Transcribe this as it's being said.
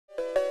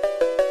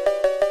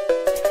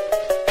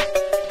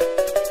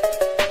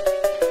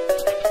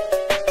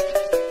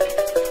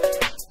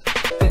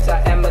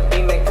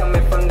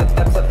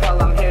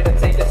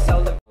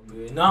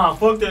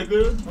fuck that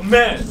girl. I'm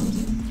mad.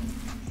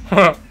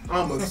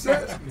 I'm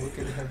upset.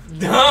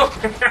 Dumb.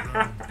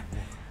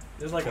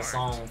 There's like a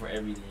song for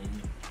everything.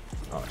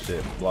 Oh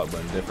shit, block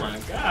button Oh different. my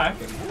god, I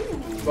can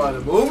move. By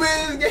the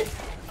movement game.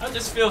 I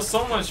just feel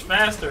so much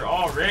faster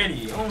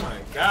already. Oh my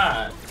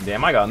god.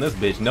 Damn, I got on this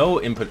bitch.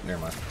 No input.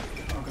 Never mind.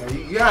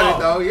 Okay, you got it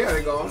though. You got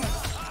it going.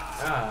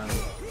 God.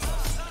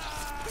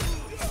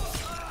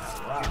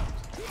 Wow.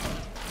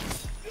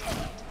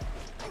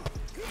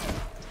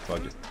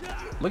 Fuck it.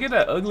 Look at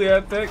that ugly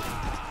ass thing.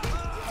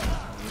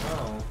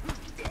 No.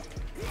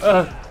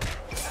 Uh. Oh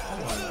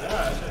my god,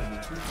 that should be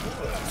too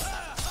good.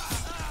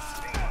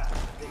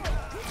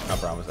 I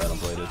promise I don't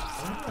play this.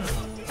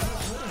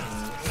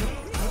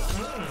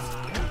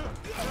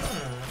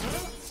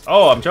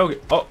 Oh, I'm choking.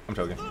 Oh, I'm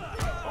choking.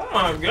 Oh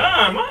my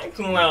god, my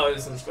Kung Lao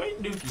is some straight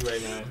dookie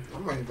right now.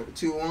 I'm running for the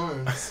 2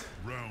 1s.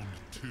 Round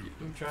 2.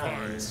 I'm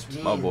trying.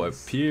 My boy,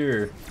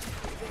 Pierre.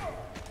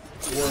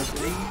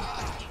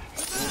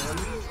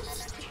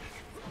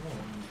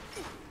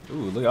 4-3.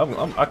 Ooh, look,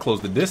 I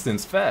closed the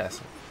distance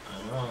fast. I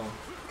know.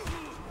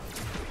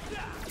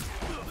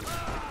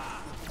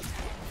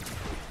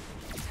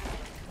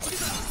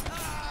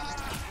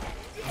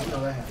 I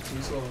know that happened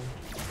too slow.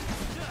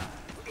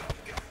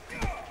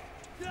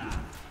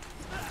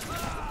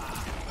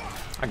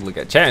 I can look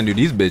at chat and do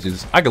these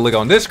bitches. I can look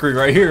on this screen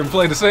right here and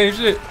play the same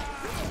shit.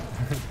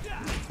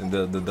 And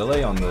the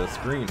delay on the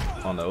screen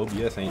on the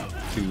OBS ain't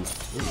too. Ooh,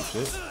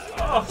 shit.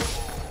 Oh.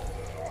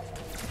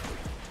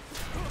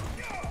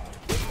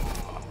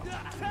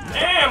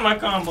 Damn, my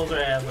combos are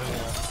ass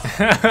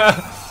right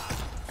now.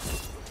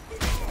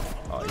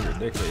 Oh, you're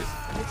ridiculous.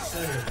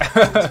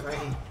 It's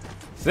raining.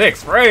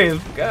 6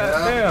 frames. God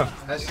Yeah,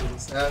 damn. that shit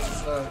is fast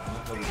as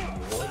fuck.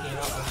 Working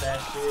up with that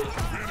shit.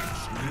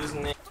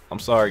 Using it. I'm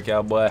sorry,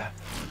 cowboy.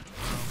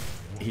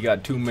 He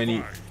got too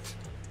many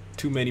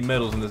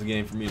medals in this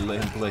game for me to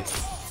let him play.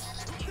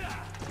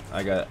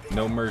 I got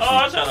no mercy. Oh,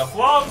 I'm trying to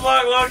flawless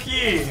block low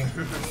key.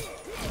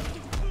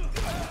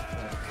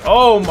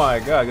 Oh my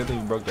god, good thing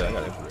you broke that. I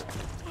got it for it.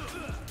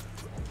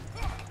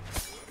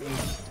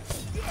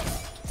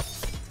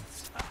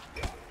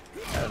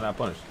 That is not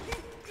punished.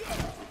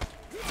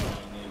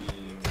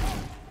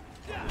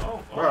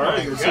 Oh, Bro, I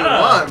think it's my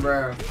god. 2-1,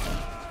 bro. I'm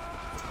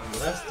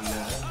rusty,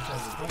 man.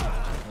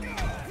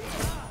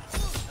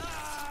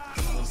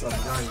 What's up,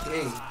 Johnny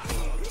King?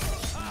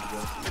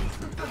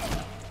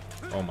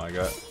 Oh my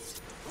god.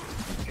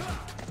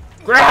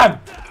 Grab!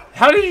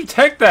 How did you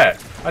take that?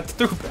 I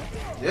threw that.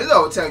 There's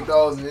no tech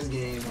those in this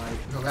game,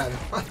 like, no matter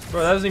what.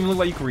 Bro, that doesn't even look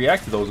like you can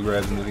react to those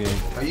grabs in this game.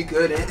 Oh, you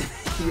couldn't.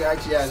 You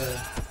actually had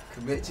to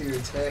commit to your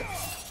tech.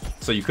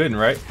 So you couldn't,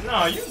 right?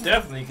 No, you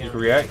definitely can You can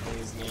react? in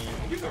this game.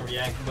 You can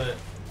react, but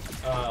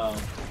I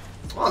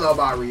don't know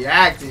about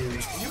reacting.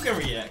 you can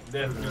react,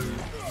 definitely. You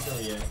can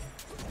react.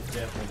 It's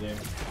definitely there.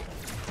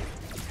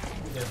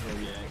 You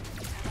definitely react.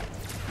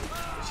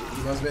 Shit,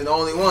 you must have been the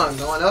only one.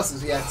 No one else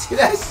is reacting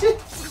to that shit.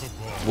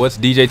 What's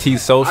DJT's I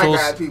socials?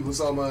 grab people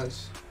so much.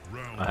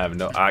 I have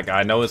no.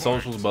 I know his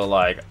socials, but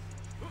like,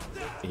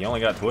 he only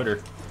got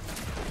Twitter.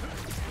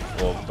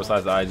 Well,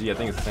 besides the IG, I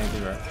think it's the same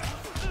thing, right?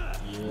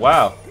 Yeah.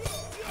 Wow.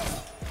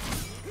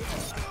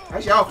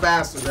 Actually, I'll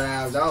faster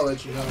grabs. I'll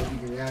let you know if you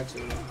can react to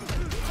it.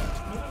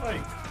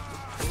 Like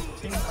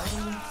 10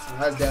 frames?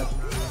 That's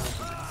definitely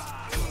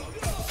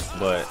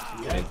But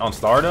on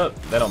startup,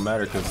 that don't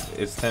matter because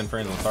it's 10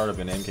 frames on startup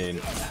and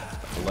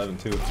MK11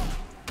 too.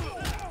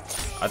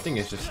 I think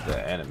it's just the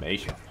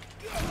animation.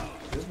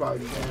 It's probably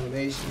just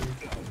animation.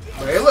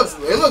 But it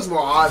looks more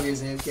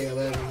obvious in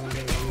MK11 than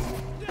it.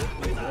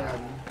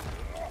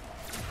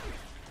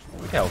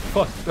 Look how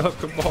fucked up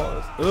the ball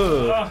is.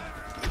 Ugh.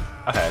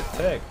 I had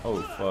tech.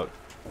 Oh fuck.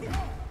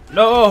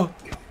 No.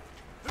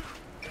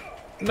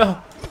 No.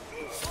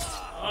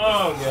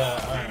 Oh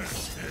god. Alright.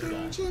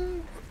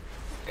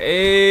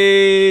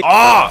 Hey.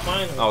 Ah!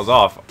 I was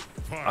off.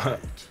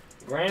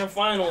 Grand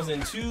finals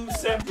in 2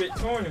 separate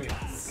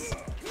tournaments.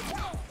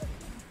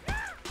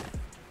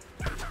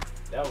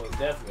 That was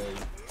definitely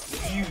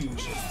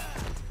huge.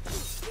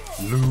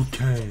 Liu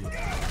Kang.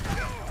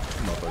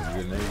 Motherfucker,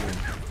 good name.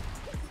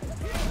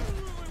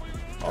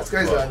 That's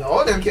crazy. Like, the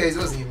old MKs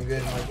wasn't even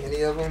good in like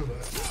any of them,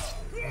 but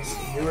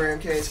newer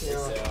MKs came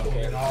out.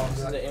 Okay, And all this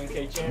is of the that. MK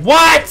champion.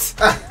 What?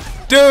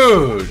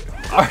 Dude,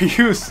 are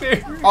you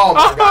serious? Oh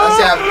my god, this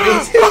happened to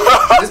me too.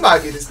 This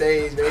might be the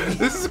stage, baby.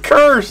 This is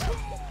cursed.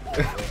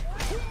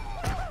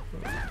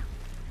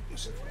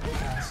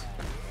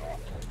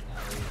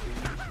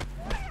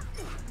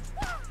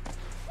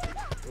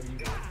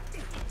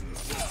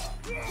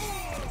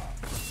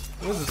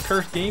 What is this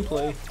cursed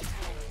gameplay?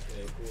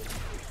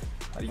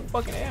 How do you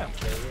fucking amp?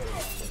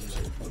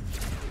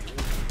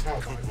 Oh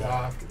my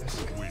god. That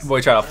shit.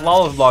 Boy, try to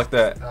flawless block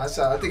that. I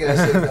think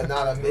that shit's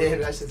not a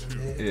mid. That shit's a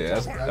mid. Yeah,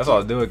 that's what I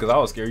was doing because I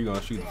was scared you were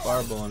gonna shoot the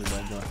fireball on it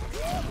that joint.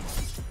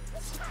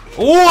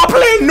 Oh, I'm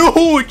playing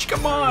Nooch!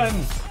 Come on!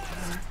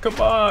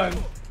 Come on!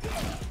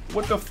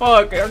 What the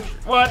fuck?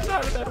 What?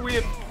 How did that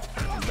weird?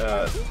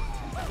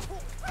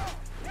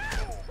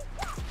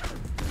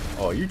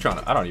 Oh, you trying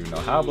to? I don't even know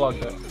how to block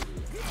that.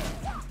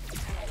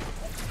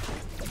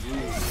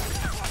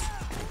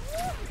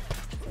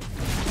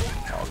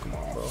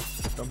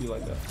 be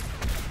like that.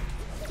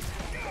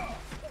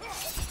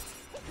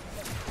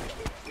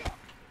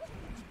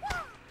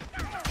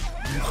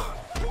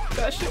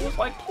 That shit was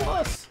like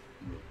plus.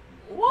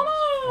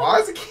 What? Why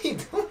does it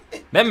keep doing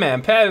it? That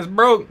man pad is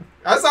broke.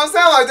 That's what I'm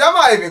saying. Like, I'm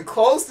not even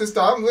close to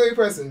start. I'm literally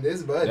pressing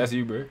this button. That's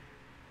you, bro.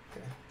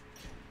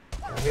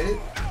 I hit it.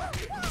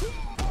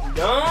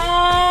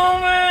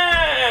 Dumb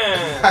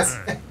man.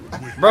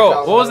 Bro,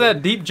 what was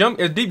that deep jump?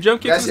 Is deep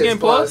jump kicks this game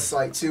plus?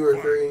 Like 2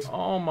 or 3.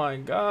 Oh my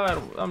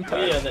god, I'm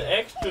tired. Yeah, the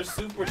extra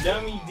super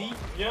dummy deep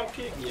jump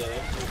kick. Yeah.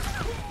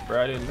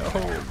 Bro, I didn't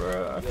know,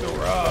 bro. I feel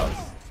robbed.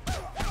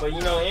 But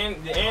you know,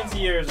 the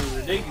anti-airs are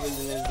ridiculous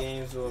in this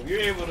game. So if you're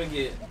able to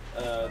get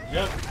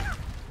jump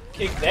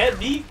kick that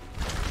deep,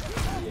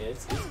 yeah,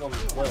 it's gonna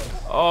be plus.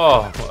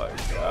 Oh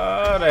my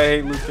god, I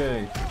hate Liu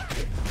Kang.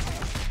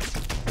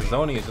 The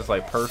zoning is just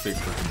like perfect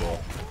for the ball.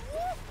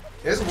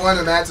 This is one of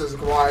the matches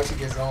Kawhi actually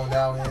gets zoned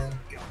out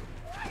in.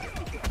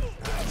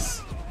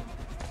 Nice.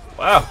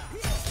 Wow.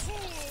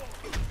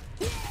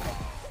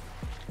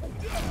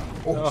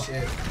 Oh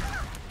shit.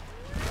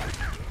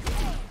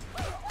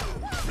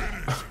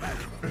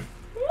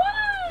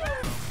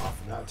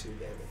 Not too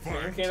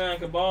damn MK9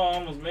 Cabal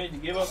almost made you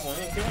give up on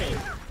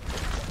MK.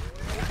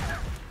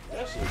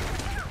 That shit.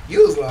 He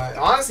was like,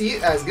 honestly,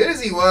 as good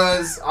as he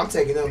was, I'm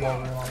taking him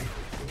over like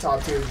the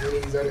top tier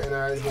when he's at the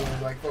NRS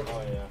games. Like, fuck.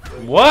 Oh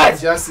yeah. What?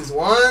 Justice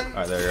 1.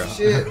 Alright, there you go.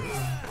 Shit.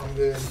 I'm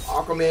good.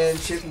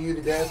 Aquaman chipping you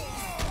to death.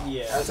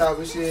 Yeah. That type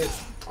of shit.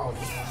 Oh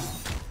man.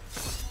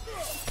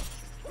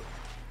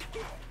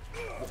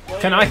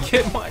 Can I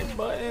get my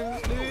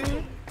buttons,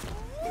 dude?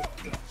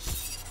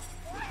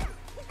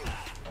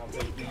 I'll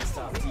take these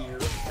top tier.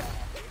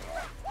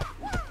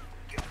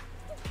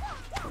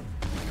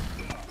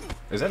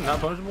 Is that not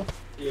punishable?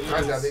 Yeah,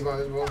 Nice got big on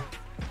this ball.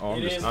 Oh,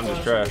 I'm just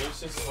punishable. trash.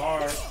 It's just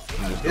hard.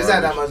 This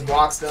had that much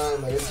blocks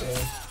done, but it's You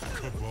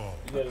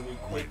gotta be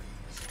quick.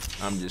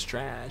 I'm just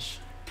trash.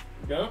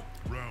 Go.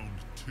 Round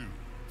 2.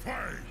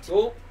 Fight.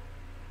 Cool.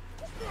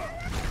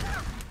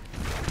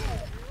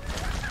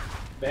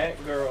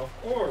 Batgirl.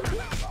 Or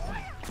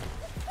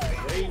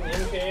Raiden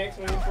MKX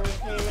when it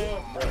first came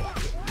out, bro.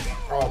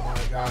 oh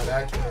my god,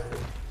 that kid.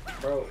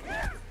 Bro.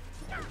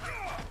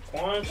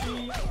 Quan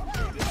Chi,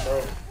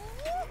 bro.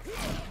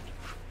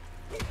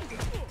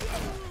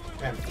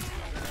 Damn.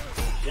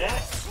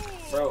 Jack,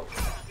 bro.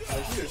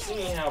 Like you were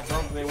seeing how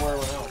broke they were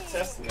when I was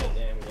testing that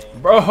damn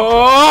game.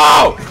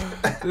 Bro!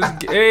 This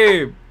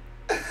game.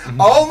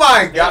 Oh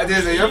my god,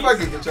 Disney, you're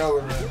fucking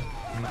controller, man.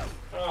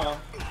 Oh.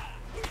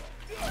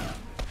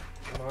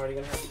 I'm already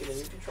gonna have to get a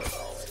new controller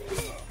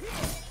already.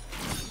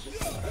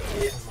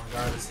 Oh my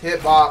god, this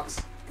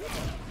hitbox.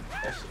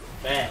 That shit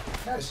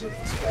fat. That shit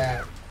is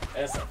bad.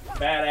 That's a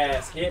fat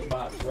ass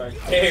hitbox right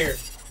there.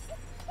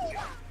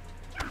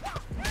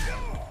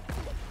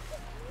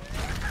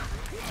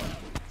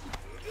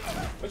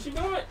 What you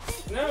doing?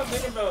 Now I'm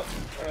thinking about,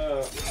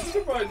 you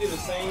could probably do the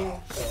same,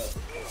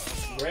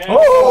 grab.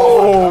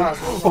 Oh!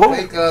 Gosh,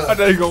 wake I up.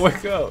 thought you were gonna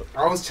wake up.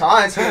 I was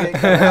trying to make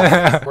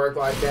that work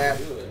like that.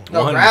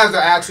 No, One. grabs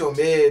are actual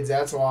mids,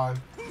 that's why.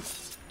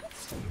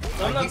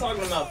 No, I'm not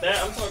talking about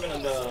that. I'm talking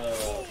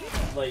about,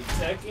 like,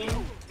 teching.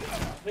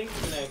 I think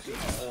you can actually,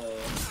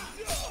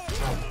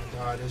 Oh my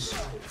god, this shit.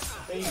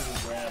 I think you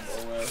can grab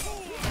OS.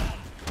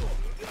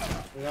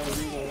 Another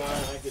reason why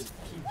I could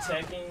keep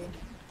teching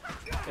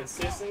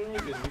consistently,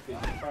 because you could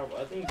probably,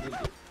 I think you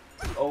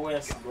could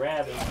OS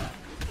grabbing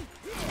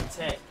and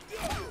tech.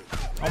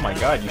 Oh my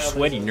god, you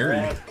sweaty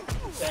nerd.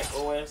 Tech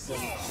OS and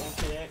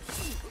MKX.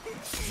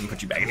 Let me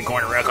put you back in the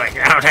corner real quick.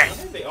 I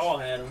think they all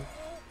had them.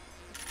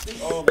 I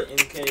think all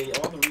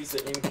the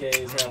recent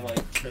MKs have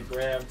like the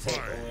grab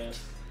tech OS.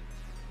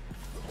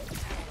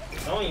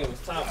 Sonya was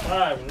top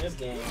 5 in this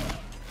game.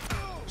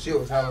 She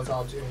was hella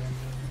top tier.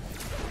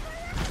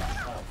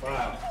 Top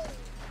 5.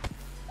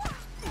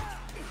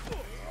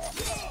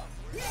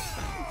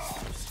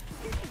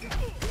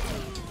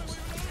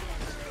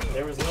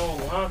 There was no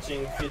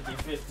launching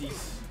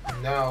 50-50s.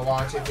 No,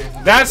 launching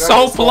 50. That's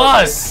so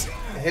plus!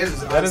 His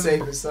is That is-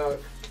 unsafe as suck.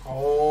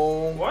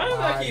 Oh Why does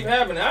my. that keep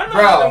happening? I don't know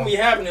Bro. that don't be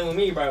happening with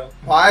me, bro.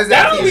 Why is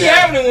That that? don't be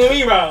happening with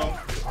me, bro.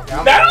 Okay,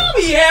 I'm That don't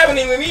be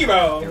happening with me,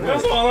 bro.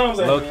 That's all I'm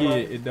saying. Low key,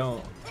 Like, it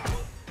don't.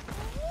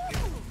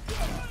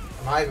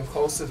 I'm not even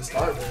close to the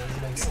start, man.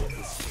 It makes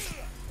sense.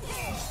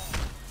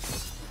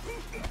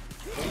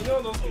 you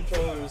know those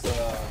controllers,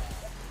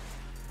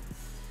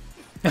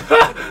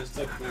 just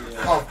took the,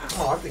 Oh,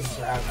 I think he's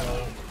grabbed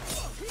though.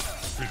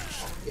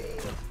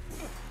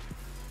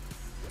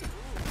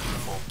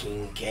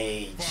 fucking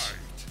Cage.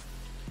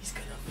 He's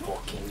gonna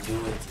fucking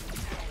do it.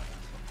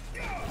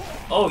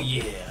 Oh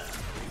yeah.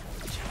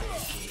 Johnny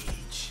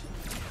Cage.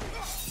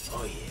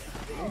 Oh yeah.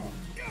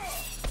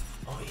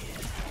 Oh yeah.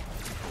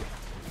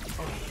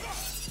 Oh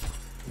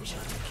yeah.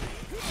 Johnny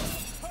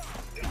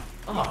Cage.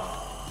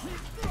 Oh.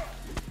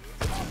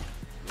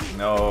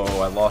 No,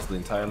 I lost the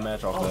entire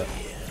match off Oh that.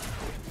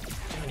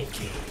 yeah. Johnny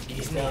Cage.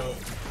 He's down.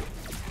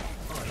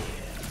 Oh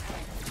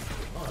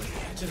yeah. Oh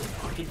yeah.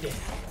 Just walk it down.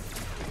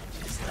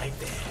 Just like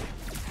that.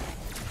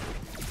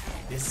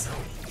 This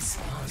song is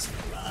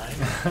sponsored by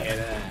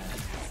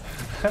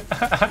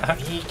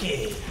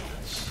MK9.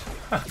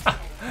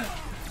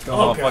 Come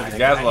on, fucking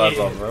gas lights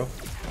off, bro.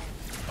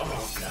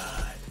 Oh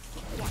god.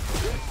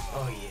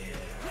 Oh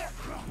yeah.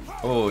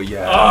 Oh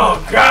yeah.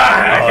 Oh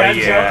god, I got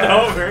yeah.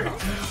 jumped over.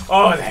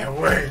 Oh, that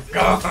word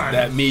gone.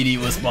 That meaty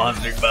was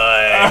sponsored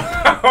by.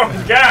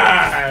 Oh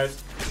god.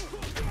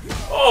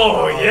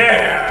 Oh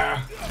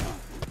yeah.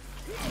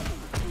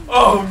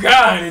 Oh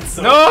god, it's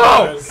so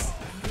close.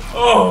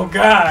 Oh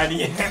god,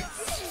 yes.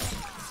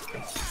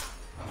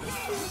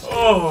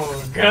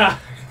 Oh god.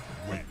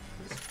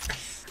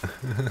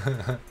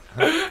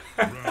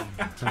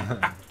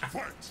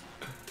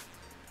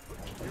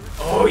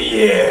 Oh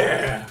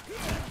yeah.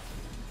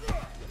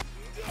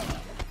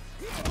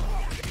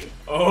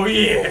 Oh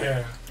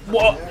yeah.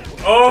 What?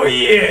 Oh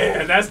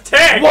yeah. That's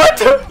tag.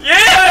 What?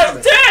 Yeah,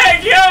 that's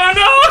tag. Y'all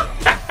know.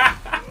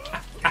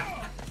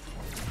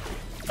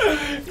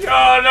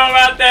 Y'all know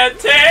about that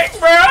tag,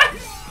 bro.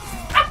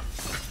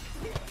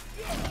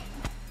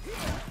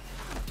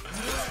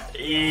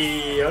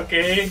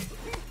 Okay.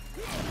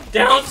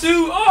 Down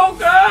 2. Oh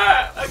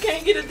god. I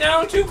can't get it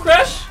down 2,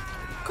 Crush.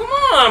 Come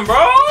on,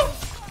 bro.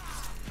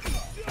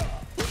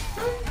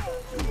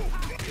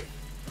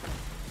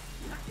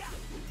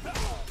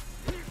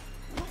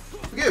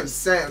 Give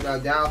Sam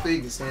down 3,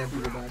 you can stand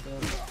people back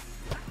up.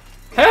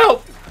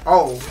 Help!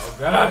 Oh. Oh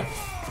god.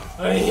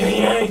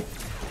 Ay.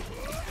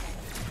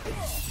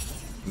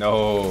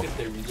 No. Look at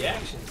the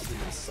reactions to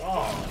the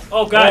song.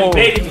 Oh god, he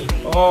baited me.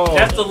 Oh.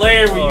 That's the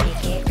layer where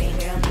you...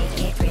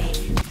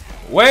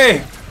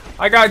 Wait!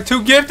 I got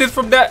 2 gifted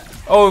from that.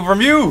 Oh, from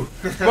you.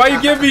 Why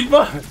you give me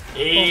one?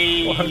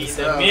 Hey,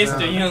 the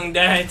Mr. Young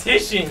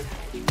Dietitian.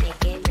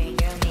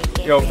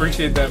 Yo,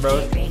 appreciate that,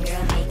 bro.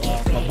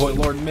 My boy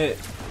Lord Mitt.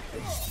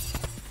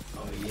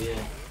 Oh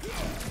yeah.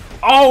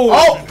 Oh!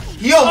 Oh!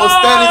 He almost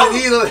stunned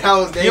his needle. That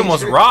was dangerous. He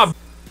almost robbed.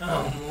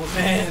 Oh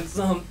man,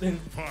 something.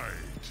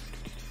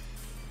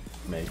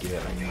 Make it.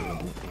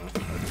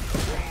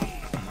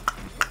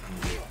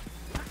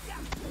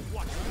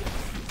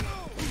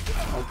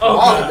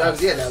 Oh,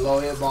 God. yeah, that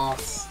low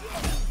hitbox.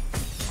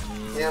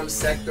 M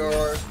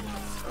Sector,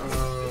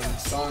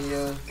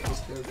 Sonya.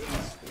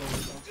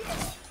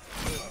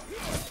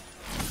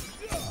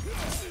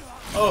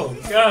 Oh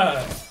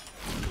god.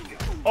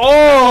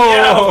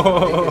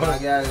 Oh! I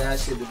got that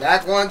shit. The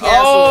back one cancel.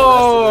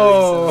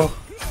 Oh!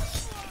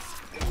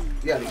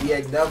 You got an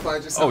EX dub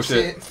punch or some Oh,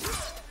 shit.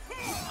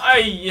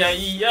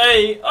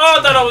 Ay. Oh,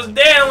 I thought I was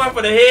dead. I went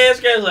for the head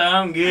scratch. Like,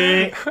 I'm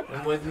good.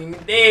 I wasn't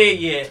even dead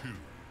yet.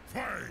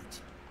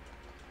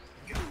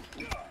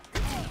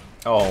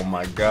 Oh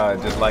my god,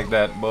 just like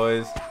that,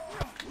 boys.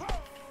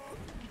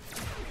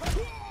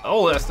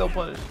 Oh, that's still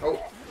punished. Oh.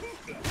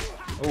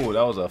 Oh,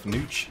 that was a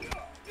nooch.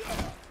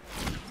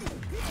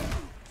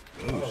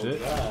 Oh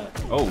shit. God.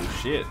 Oh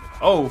shit.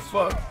 Oh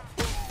fuck.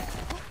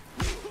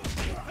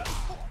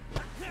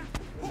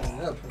 Oh,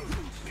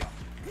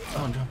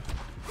 I'm jumping.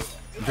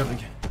 I'm jumping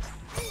again.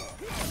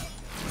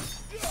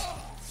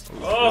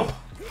 Oh.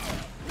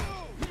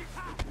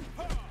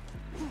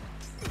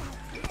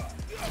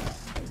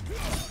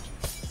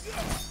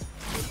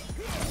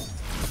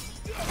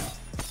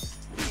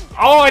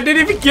 Oh, I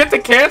didn't even get to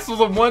cancel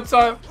them one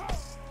time.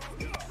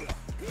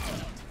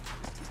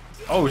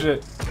 Oh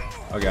shit.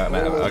 Okay,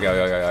 man.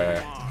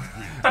 Okay.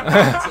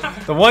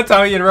 The one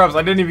time he interrupts,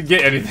 I didn't even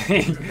get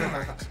anything.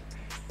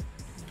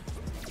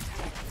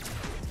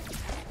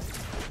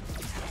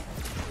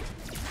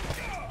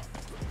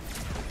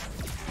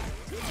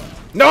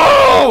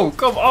 No!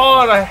 Come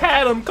on, I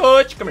had him,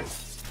 coach. Come here.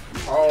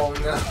 Oh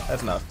no.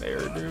 That's not fair,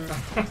 dude.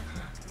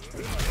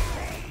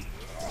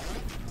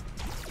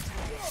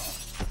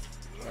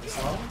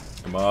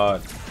 Come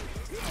on.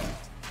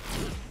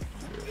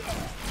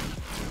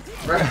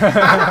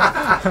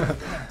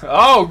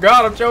 Oh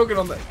god, I'm choking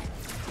on that.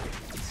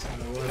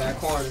 Over that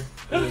corner.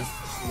 You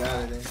got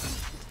it there.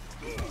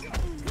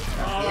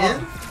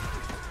 Again?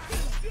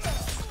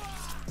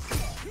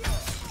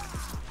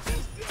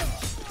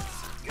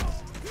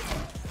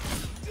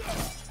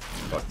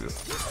 Fuck this.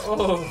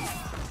 Oh.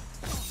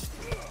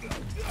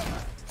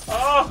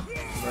 Oh.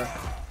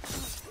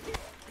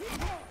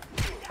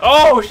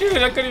 Oh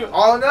shit, I couldn't even.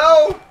 Oh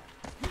no!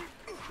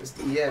 It's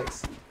the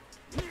EX.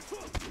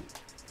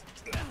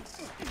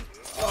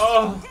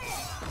 Oh.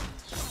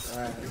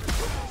 Alright.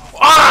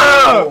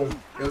 Ah! Oh,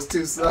 it was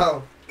too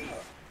slow.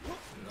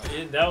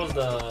 That was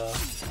the...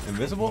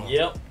 Invisible?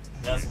 Yep.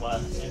 That's why.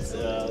 It's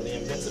the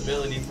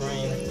invincibility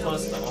frame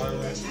plus the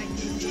armor.